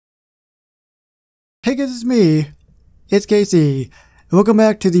Hey guys, it's me. It's KC. Welcome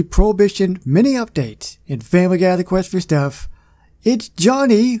back to the Prohibition mini update in Family Guy: The Quest for Stuff. It's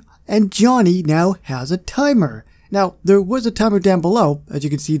Johnny, and Johnny now has a timer. Now, there was a timer down below, as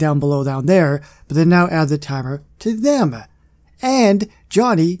you can see down below down there, but they now add the timer to them. And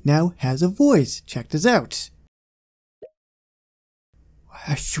Johnny now has a voice. Check this out.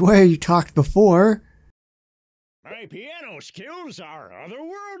 I swear you talked before. My piano skills are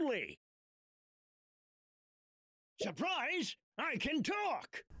otherworldly. Surprise! I can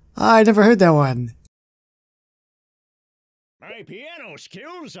talk! I never heard that one. My piano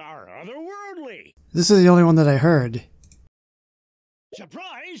skills are otherworldly. This is the only one that I heard.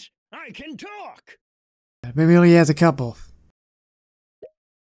 Surprise! I can talk! Maybe he only has a couple.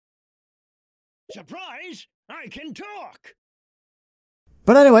 Surprise! I can talk!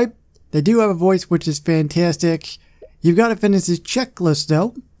 But anyway, they do have a voice, which is fantastic. You've got to finish this checklist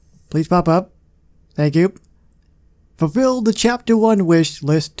though. Please pop up. Thank you. Fulfill the Chapter 1 wish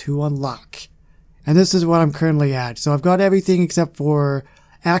list to unlock. And this is what I'm currently at. So I've got everything except for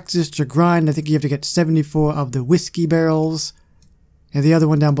access to grind. I think you have to get 74 of the whiskey barrels. And the other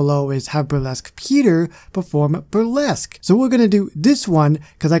one down below is have Burlesque Peter perform burlesque. So we're going to do this one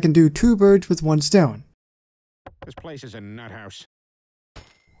because I can do 2 birds with 1 stone. This place is a nut house.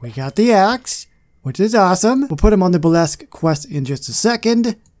 We got the axe, which is awesome. We'll put him on the burlesque quest in just a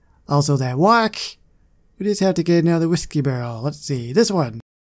second. Also that walk. We just have to get another whiskey barrel. Let's see, this one.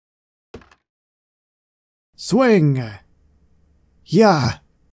 Swing. Yeah.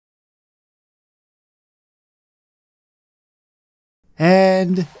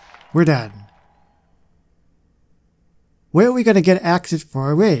 And we're done. Where are we going to get access for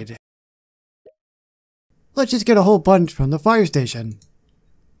a raid? Let's just get a whole bunch from the fire station.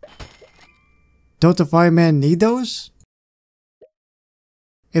 Don't the firemen need those?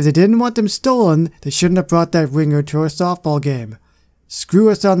 If they didn't want them stolen, they shouldn't have brought that ringer to our softball game. Screw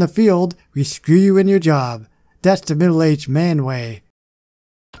us on the field, we screw you in your job. That's the middle-aged man way.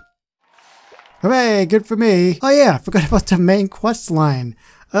 Hooray, good for me. Oh yeah, I forgot about the main quest line.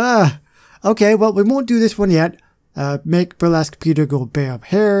 Okay, well we won't do this one yet. Make Burlesque Peter go bare of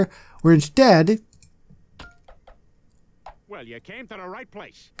hair. We're instead... Well, you came to the right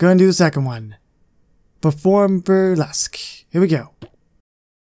place. Gonna do the second one. Perform burlesque. Here we go.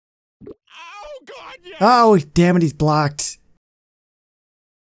 Oh, God, yes! Oh, damn it, he's blocked.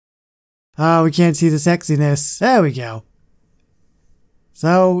 Oh, we can't see the sexiness. There we go.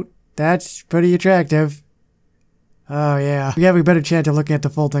 So, that's pretty attractive. Oh, yeah. We have a better chance of looking at the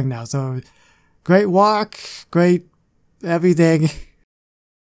full thing now. So, great walk. Great everything.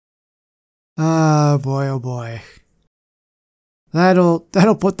 Oh, boy, oh, boy. That'll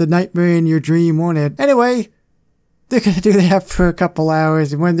put the nightmare in your dream, won't it? Anyway, they're gonna do that for a couple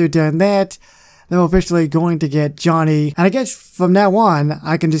hours, and when they're done that, they're officially going to get Johnny. And I guess from now on,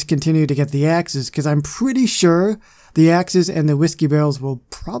 I can just continue to get the axes, because I'm pretty sure the axes and the whiskey barrels will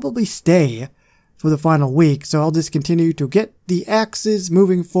probably stay for the final week. So I'll just continue to get the axes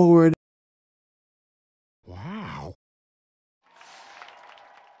moving forward. Wow.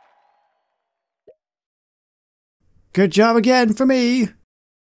 Good job again for me!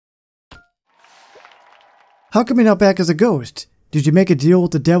 How come you're not back as a ghost? Did you make a deal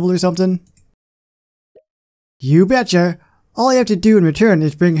with the devil or something? You betcha! All you have to do in return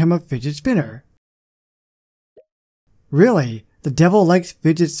is bring him a fidget spinner. Really? The devil likes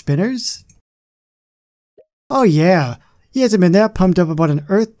fidget spinners? Oh yeah, he hasn't been that pumped up about an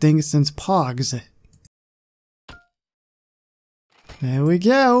earth thing since Pogs. There we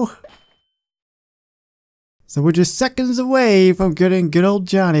go! So we're just seconds away from getting good old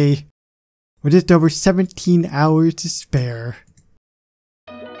Johnny. With just over 17 hours to spare.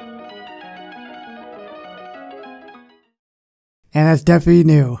 And that's definitely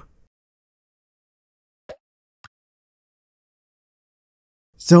new.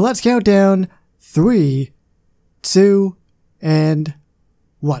 So let's count down 3, 2, and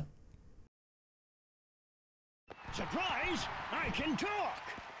 1. Surprise! I can talk!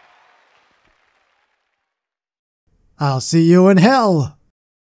 I'll see you in hell!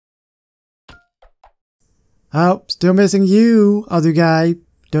 Oh, still missing you, other guy.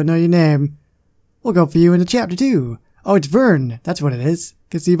 Don't know your name. We'll go for you in the chapter 2. Oh, it's Vern. That's what it is.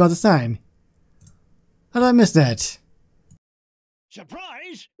 Can see by the sign. How did I miss that?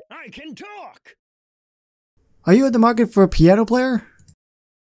 Surprise! I can talk! Are you in the market for a piano player?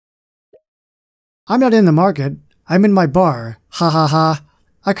 I'm not in the market. I'm in my bar. Ha ha ha.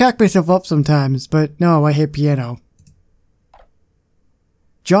 I crack myself up sometimes, but no, I hate piano.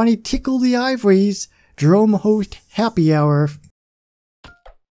 Johnny Tickle the Ivories. Jerome host happy hour.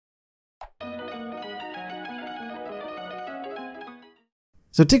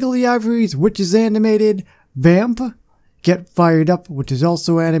 So Tickle the Ivories, which is animated. Vamp, Get Fired Up, which is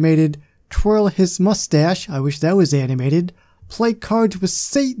also animated. Twirl His Mustache, I wish that was animated. Play Cards with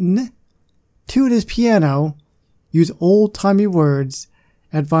Satan. Tune His Piano. Use old-timey words.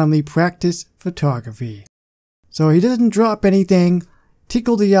 And finally, Practice Photography. So he doesn't drop anything.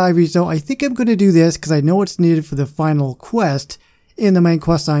 Tickle the Ivories, though. I think I'm going to do this because I know it's needed for the final quest in the main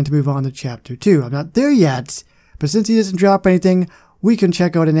quest line to move on to Chapter 2. I'm not there yet, but since he doesn't drop anything, we can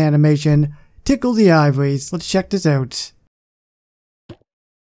check out an animation. Tickle the Ivories. Let's check this out.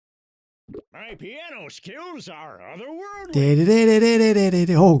 My piano skills are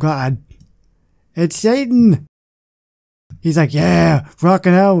otherworldly. Oh god. It's Satan! He's like, yeah,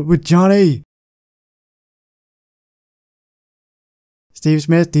 rocking out with Johnny. Steve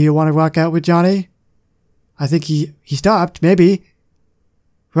Smith, do you want to rock out with Johnny? I think he stopped, maybe.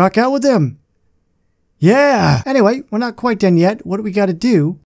 Rock out with him. Yeah! Anyway, we're not quite done yet. What do we gotta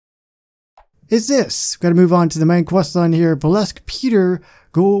do is this. Gotta move on to the main quest line here. Burlesque Peter,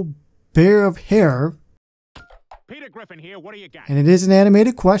 go Bear of Hair. Peter Griffin here, what do you got? And it is an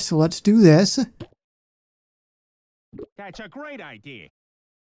animated quest, so let's do this. That's a great idea.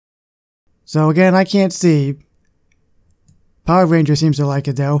 So again, I can't see. Power Ranger seems to like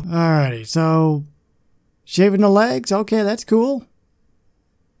it though. Alrighty, so shaving the legs, okay, that's cool.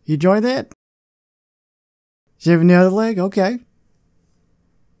 You enjoy that? Shaving the other leg, okay.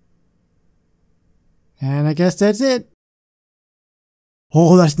 And I guess that's it.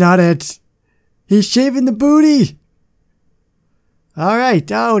 Oh, that's not it. He's shaving the booty. Alright,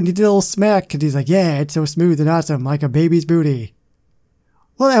 oh, and he did a little smack, and he's like, yeah, it's so smooth and awesome, like a baby's booty.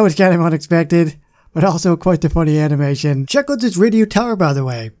 Well, that was kind of unexpected, but also quite the funny animation. Check out this radio tower, by the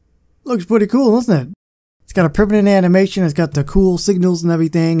way. Looks pretty cool, doesn't it? It's got a permanent animation, it's got the cool signals and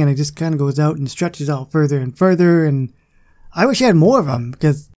everything, and it just kind of goes out and stretches out further and further, and I wish I had more of them,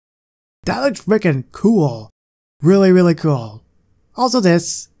 because that looks freaking cool. Really, really cool. Also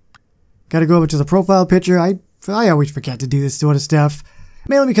this. Gotta go over to the profile picture. I always forget to do this sort of stuff.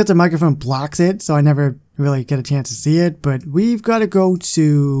 Mainly because the microphone blocks it, so I never really get a chance to see it. But we've got to go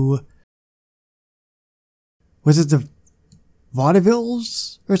to... Was it the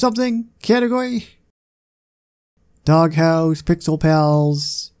vaudevilles or something category? Doghouse, Pixel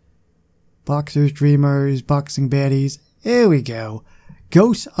Pals, Boxers, Dreamers, Boxing Baddies. Here we go.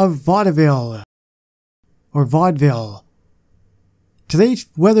 Ghosts of Vaudeville. Or Vaudeville. Today's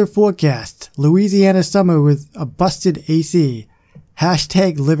weather forecast. Louisiana summer with a busted AC.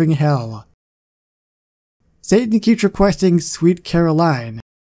 Hashtag living hell. Satan keeps requesting Sweet Caroline.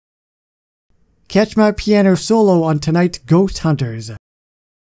 Catch my piano solo on tonight's Ghost Hunters.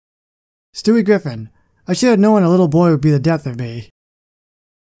 Stewie Griffin. I should have known a little boy would be the death of me.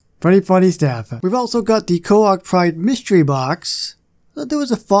 Pretty funny stuff. We've also got the Kohawk Pride mystery box. There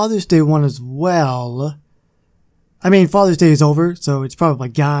was a Father's Day one as well. I mean, Father's Day is over, so it's probably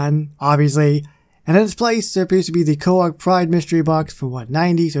gone, obviously. And in its place, there appears to be the Kohawk Pride mystery box for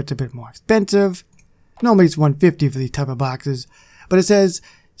 $190, so it's a bit more expensive. Normally it's $150 for these type of boxes. But it says,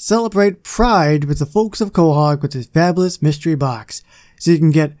 celebrate Pride with the folks of Quahog with this fabulous mystery box. So you can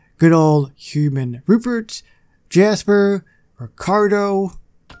get good old Human Rupert, Jasper, Ricardo,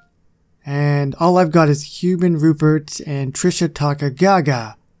 and all I've got is Human Rupert and Trisha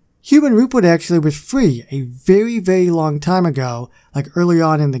Takagaga. Human Rupert actually was free a very, very long time ago, like early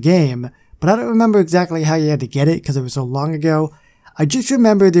on in the game, but I don't remember exactly how you had to get it because it was so long ago. I just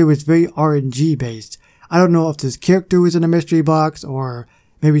remember it was very RNG based. I don't know if this character was in a mystery box or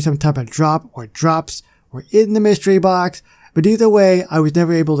maybe some type of drop or drops were in the mystery box, but either way, I was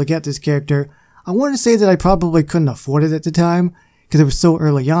never able to get this character. I want to say that I probably couldn't afford it at the time because it was so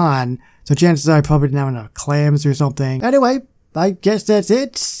early on, so chances are I probably didn't have enough clams or something. Anyway, I guess that's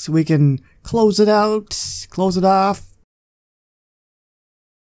it. We can close it out, close it off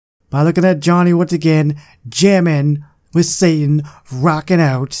by looking at Johnny once again, jamming with Satan, rocking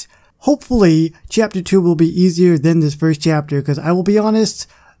out. Hopefully, Chapter 2 will be easier than this first chapter, because I will be honest,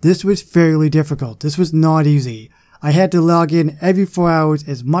 this was fairly difficult. This was not easy. I had to log in every 4 hours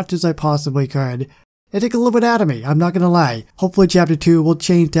as much as I possibly could. It took a little bit out of me, I'm not gonna lie. Hopefully Chapter 2 will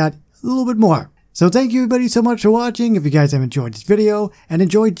change that a little bit more. So thank you everybody so much for watching. If you guys have enjoyed this video and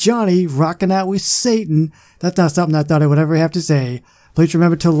enjoyed Johnny rocking out with Satan, that's not something I thought I would ever have to say. Please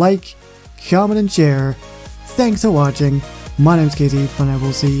remember to like, comment, and share. Thanks for watching. My name's Casey, and I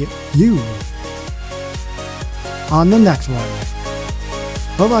will see you on the next one.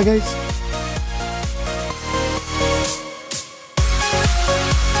 Bye bye guys.